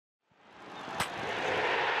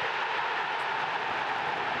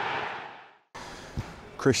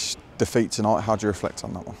Chris defeat tonight, how do you reflect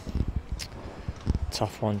on that one?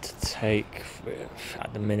 Tough one to take.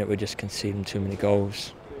 At the minute we're just conceding too many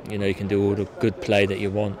goals. You know, you can do all the good play that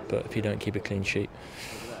you want, but if you don't keep a clean sheet,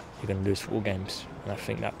 you're going to lose 4 games. And I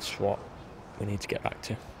think that's what we need to get back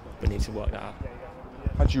to. We need to work that out.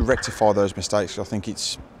 How do you rectify those mistakes? I think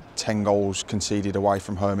it's 10 goals conceded away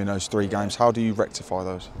from home in those 3 games. How do you rectify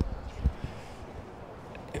those?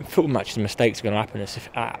 In football matches, mistakes are going to happen. It's if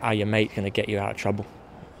are your mate going to get you out of trouble.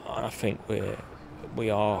 And I think we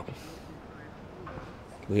are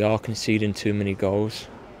conceding too many goals,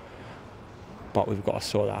 but we've got to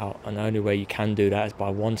sort that out. And the only way you can do that is by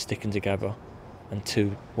 1, sticking together, and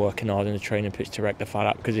 2, working hard in the training pitch to rectify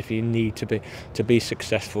that. Because if you need to be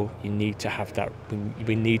successful, you need to have that.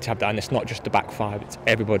 We need to have that, and it's not just the back 5; it's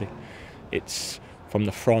everybody. It's from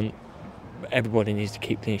the front. Everybody needs to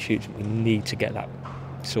keep clean sheets. We need to get that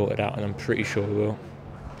sorted out, and I'm pretty sure we will.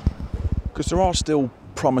 Because there are still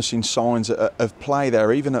promising signs of play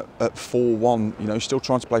there, even at 4-1. You know, still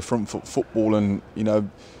trying to play front foot football, and you know,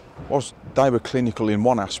 whilst they were clinical in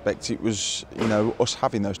one aspect, it was, you know, us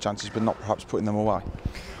having those chances but not perhaps putting them away.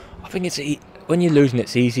 I think when you're losing,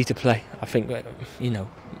 it's easy to play. I think, you know,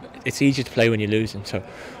 it's easier to play when you're losing. So,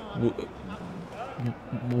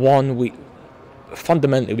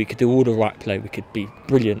 fundamentally we could do all the right play. We could be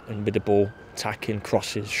brilliant and with the ball, attacking,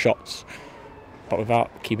 crosses, shots, but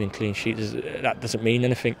without keeping clean sheets, that doesn't mean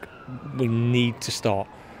anything. We need to start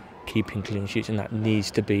keeping clean sheets, and that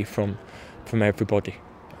needs to be from everybody.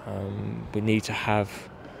 We need to have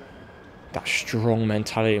that strong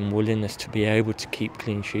mentality and willingness to be able to keep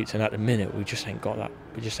clean sheets, and at the minute we just ain't got that.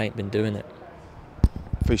 We just ain't been doing it.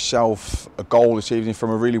 For yourself, a goal this evening from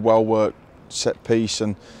a really well worked set piece,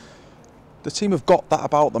 and the team have got that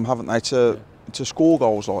about them, haven't they, to score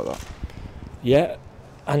goals like that? Yeah,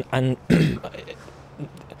 and I'm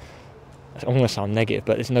going to sound negative,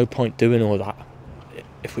 but there's no point doing all that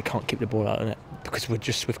if we can't keep the ball out of the net, because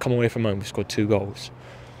we've come away from home, we've scored 2 goals.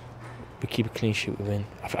 We keep a clean sheet, we win.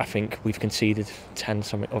 I think we've conceded 10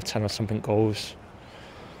 or something goals,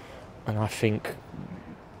 and I think,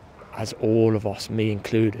 as all of us, me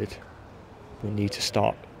included, we need to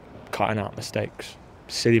start cutting out mistakes,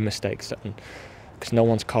 silly mistakes, because no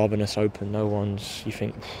one's carving us open. No one's, you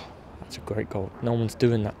think, that's a great goal. No one's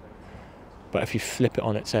doing that. But if you flip it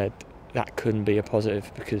on its head, that couldn't be a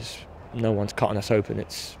positive, because no one's cutting us open.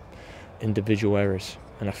 It's individual errors,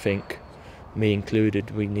 and I think, me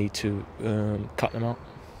included, we need to cut them out.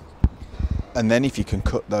 And then if you can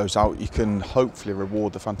cut those out, you can hopefully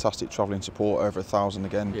reward the fantastic travelling support, over 1,000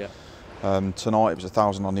 again. Yeah. Tonight it was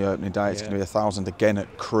 1,000 on the opening day. It's going to be 1,000 again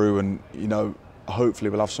at Crewe, and you know, hopefully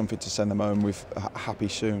we'll have something to send them home with happy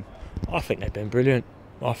soon. I think they've been brilliant.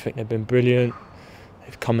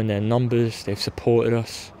 They've come in their numbers. They've supported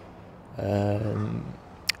us, and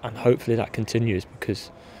hopefully that continues,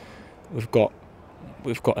 because we've got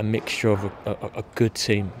a mixture of a good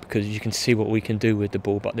team, because you can see what we can do with the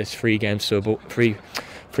ball. But there's 3 games to a ball, three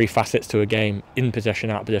facets to a game: in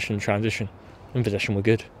possession, out of possession, transition. In possession we're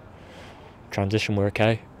good. Transition we're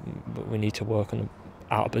okay, but we need to work on the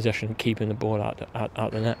out of possession and keeping the ball out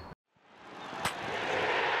the net.